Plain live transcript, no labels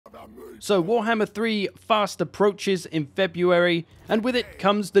So Warhammer 3 fast approaches in February, and with it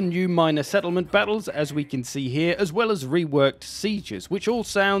comes the new minor settlement battles, as we can see here, as well as reworked sieges, which all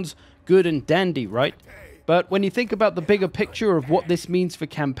sounds good and dandy, right? But when you think about the bigger picture of what this means for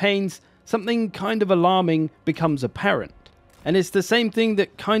campaigns, something kind of alarming becomes apparent. And it's the same thing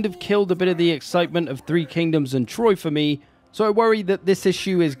that kind of killed a bit of the excitement of Three Kingdoms and Troy for me, so I worry that this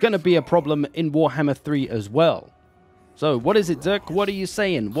issue is going to be a problem in Warhammer 3 as well. So, what is it, Zerk? What are you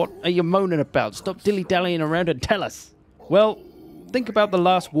saying? What are you moaning about? Stop dilly-dallying around and tell us. Well, think about the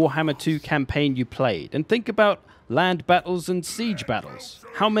last Warhammer 2 campaign you played, and think about land battles and siege battles.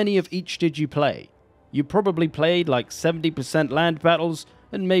 How many of each did you play? You probably played like 70% land battles,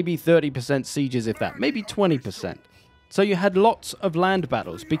 and maybe 30% sieges if that, maybe 20%. So you had lots of land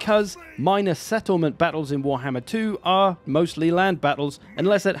battles, because minor settlement battles in Warhammer 2 are mostly land battles,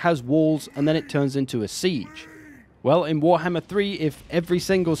 unless it has walls and then it turns into a siege. Well, in Warhammer 3, if every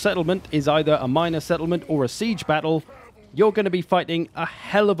single settlement is either a minor settlement or a siege battle, you're going to be fighting a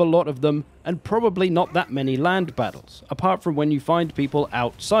hell of a lot of them, and probably not that many land battles, apart from when you find people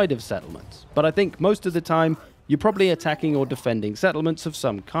outside of settlements. But I think most of the time, you're probably attacking or defending settlements of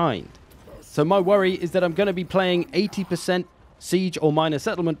some kind. So my worry is that I'm going to be playing 80% siege or minor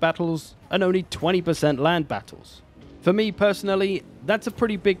settlement battles, and only 20% land battles. For me personally, that's a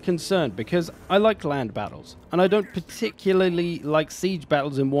pretty big concern, because I like land battles, and I don't particularly like siege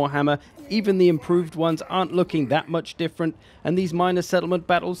battles in Warhammer. Even the improved ones aren't looking that much different, and these minor settlement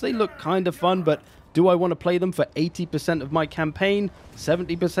battles, they look kind of fun, but do I want to play them for 80% of my campaign,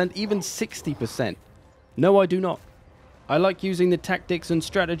 70%, even 60%? No, I do not. I like using the tactics and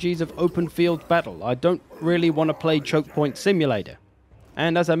strategies of open field battle. I don't really want to play Choke Point Simulator.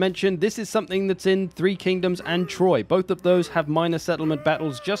 And as I mentioned, this is something that's in Three Kingdoms and Troy. Both of those have minor settlement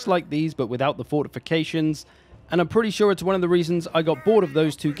battles just like these, but without the fortifications. And I'm pretty sure it's one of the reasons I got bored of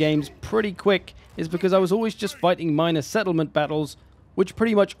those two games pretty quick, is because I was always just fighting minor settlement battles, which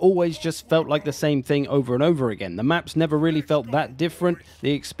pretty much always just felt like the same thing over and over again. The maps never really felt that different.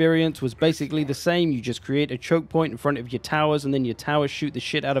 The experience was basically the same. You just create a choke point in front of your towers, and then your towers shoot the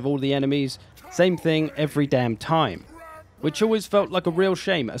shit out of all the enemies. Same thing every damn time. Which always felt like a real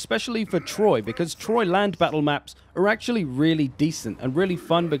shame, especially for Troy, because Troy land battle maps are actually really decent and really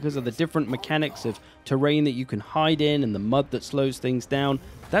fun because of the different mechanics of terrain that you can hide in and the mud that slows things down.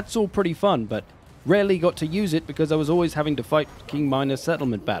 That's all pretty fun, but rarely got to use it because I was always having to fight king minor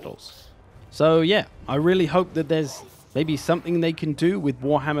settlement battles. So yeah, I really hope that there's maybe something they can do with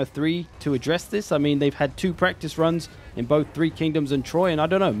Warhammer 3 to address this. I mean, they've had 2 practice runs in both Three Kingdoms and Troy, and I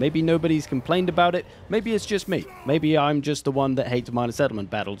don't know, maybe nobody's complained about it. Maybe it's just me. Maybe I'm just the one that hates minor settlement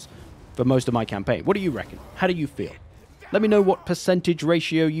battles for most of my campaign. What do you reckon? How do you feel? Let me know what percentage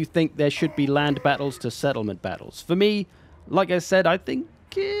ratio you think there should be land battles to settlement battles. For me, like I said, I think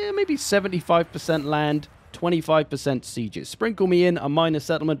maybe 75% land, 25% sieges. Sprinkle me in a minor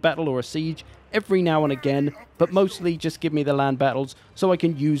settlement battle or a siege every now and again, but mostly just give me the land battles so I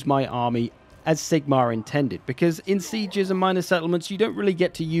can use my army as Sigmar intended, because in sieges and minor settlements you don't really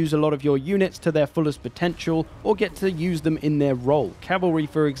get to use a lot of your units to their fullest potential or get to use them in their role. Cavalry,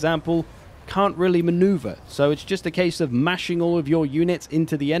 for example, can't really maneuver, so it's just a case of mashing all of your units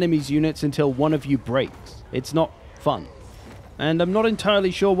into the enemy's units until one of you breaks. It's not fun. And I'm not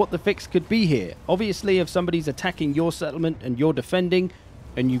entirely sure what the fix could be here. Obviously, if somebody's attacking your settlement and you're defending,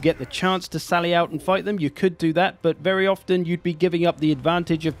 and you get the chance to sally out and fight them, you could do that, but very often you'd be giving up the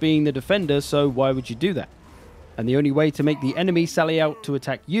advantage of being the defender, so why would you do that? And the only way to make the enemy sally out to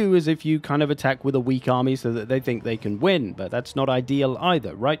attack you is if you kind of attack with a weak army so that they think they can win, but that's not ideal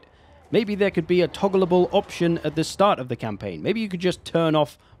either, right? Maybe there could be a toggleable option at the start of the campaign. Maybe you could just turn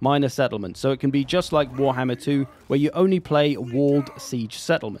off minor settlements, so it can be just like Warhammer 2, where you only play walled siege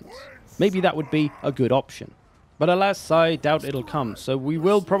settlements. Maybe that would be a good option. But alas, I doubt it'll come, so we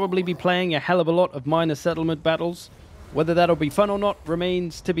will probably be playing a hell of a lot of minor settlement battles. Whether that'll be fun or not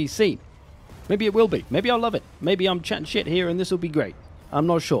remains to be seen. Maybe it will be. Maybe I'll love it. Maybe I'm chatting shit here and this will be great. I'm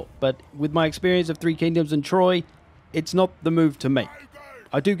not sure, but with my experience of Three Kingdoms and Troy, it's not the move to make.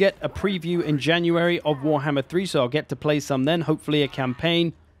 I do get a preview in January of Warhammer 3, so I'll get to play some then, hopefully a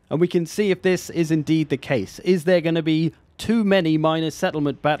campaign, and we can see if this is indeed the case. Is there going to be too many minor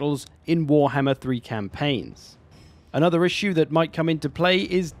settlement battles in Warhammer 3 campaigns? Another issue that might come into play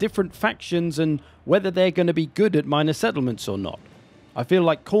is different factions and whether they're going to be good at minor settlements or not. I feel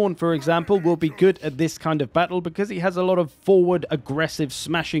like Khorne, for example, will be good at this kind of battle because he has a lot of forward, aggressive,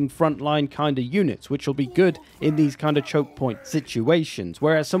 smashing frontline kind of units, which will be good in these kind of choke point situations.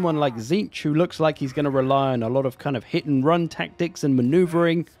 Whereas someone like Tzeentch, who looks like he's going to rely on a lot of kind of hit and run tactics and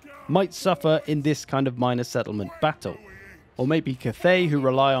maneuvering, might suffer in this kind of minor settlement battle. or maybe Cathay, who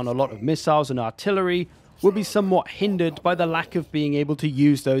rely on a lot of missiles and artillery, will be somewhat hindered by the lack of being able to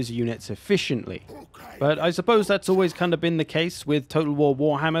use those units efficiently. But I suppose that's always kind of been the case with Total War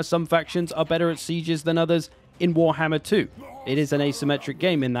Warhammer. Some factions are better at sieges than others in Warhammer 2. It is an asymmetric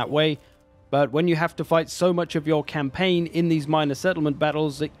game in that way, but when you have to fight so much of your campaign in these minor settlement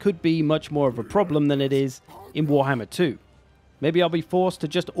battles, it could be much more of a problem than it is in Warhammer 2. Maybe I'll be forced to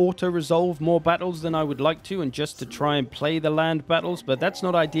just auto-resolve more battles than I would like to, and just to try and play the land battles, but that's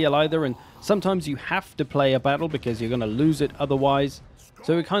not ideal either, and sometimes you have to play a battle because you're going to lose it otherwise.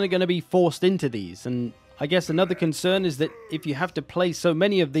 So we're kind of going to be forced into these, and I guess another concern is that if you have to play so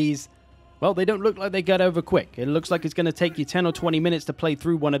many of these, well, they don't look like they get over quick. It looks like it's going to take you 10 or 20 minutes to play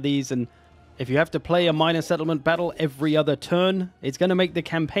through one of these, and if you have to play a minor settlement battle every other turn, it's going to make the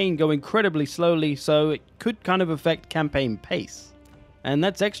campaign go incredibly slowly, so it could kind of affect campaign pace. And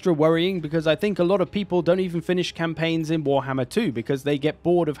that's extra worrying because I think a lot of people don't even finish campaigns in Warhammer 2 because they get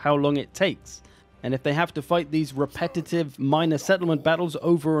bored of how long it takes. And if they have to fight these repetitive minor settlement battles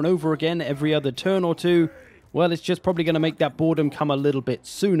over and over again every other turn or two, well, it's just probably going to make that boredom come a little bit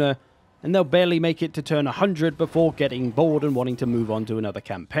sooner, and they'll barely make it to turn 100 before getting bored and wanting to move on to another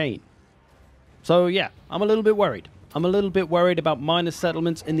campaign. So yeah, I'm a little bit worried. I'm a little bit worried about minor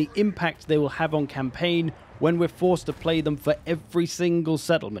settlements and the impact they will have on campaign when we're forced to play them for every single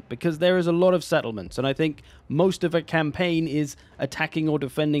settlement, because there is a lot of settlements, and I think most of a campaign is attacking or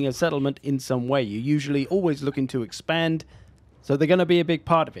defending a settlement in some way. You're usually always looking to expand, so they're going to be a big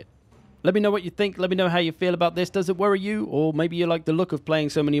part of it. Let me know what you think. Let me know how you feel about this. Does it worry you? Or maybe you like the look of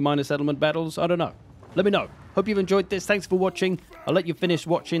playing so many minor settlement battles? I don't know. Let me know. Hope you've enjoyed this. Thanks for watching. I'll let you finish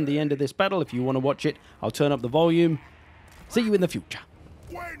watching the end of this battle. If you want to watch it, I'll turn up the volume. See you in the future.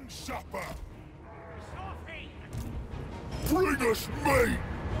 When supper? Bring us meat!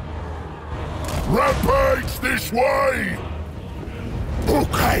 Rampage this way!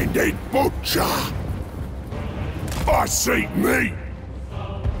 Book-handed butcher! I seek meat!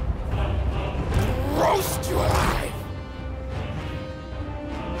 Roast you alive!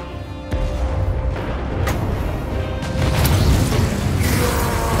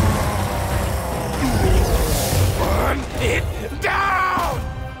 Burn it down!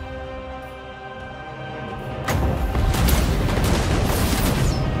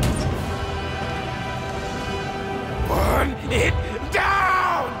 Burn it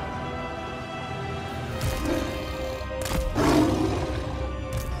down!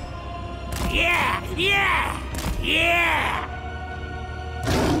 Yeah! Yeah! Yeah!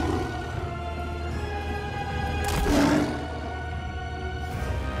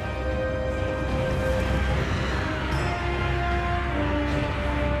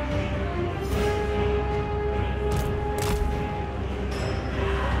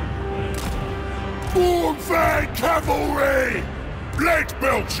 Warfare cavalry! Lead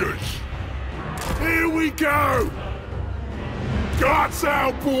belchers! Here we go! Guts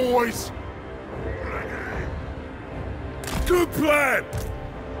out, boys! Good plan!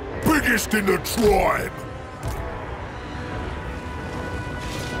 Biggest in the tribe!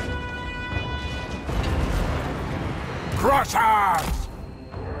 Crosshaws!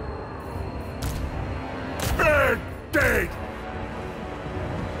 Dead! Dead!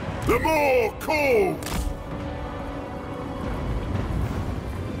 The more calls!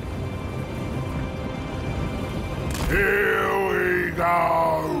 Here we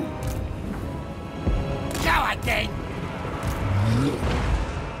go! Go again!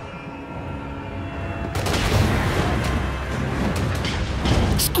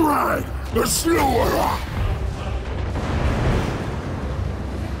 Scrag! The slaughterer!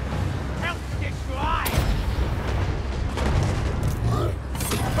 Help destroy!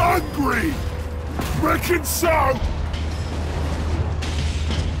 Hungry! Reckon so!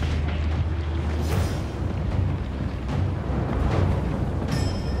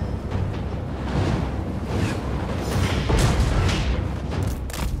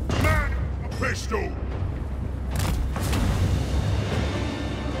 Man, a pistol!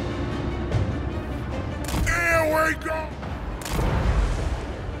 Here we go!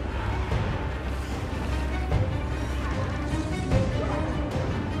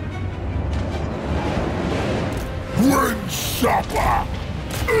 Bring supper!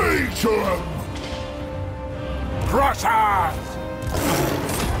 Eat 'em! Crosshaws!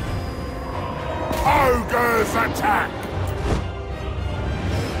 Ogres attack!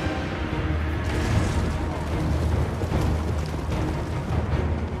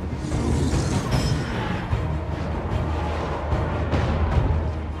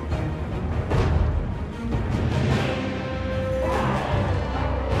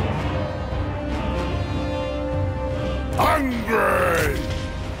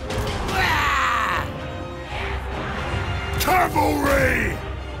 Cavalry!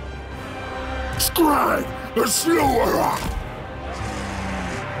 Scrag the Slaughterer!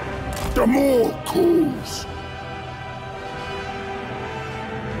 The more calls!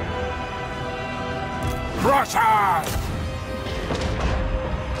 Russian!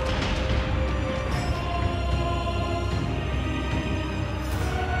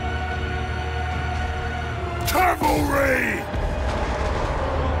 Cavalry!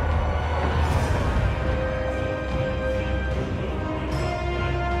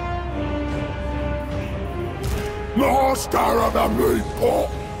 Master of the meat pot!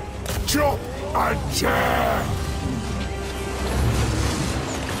 Chop and tear!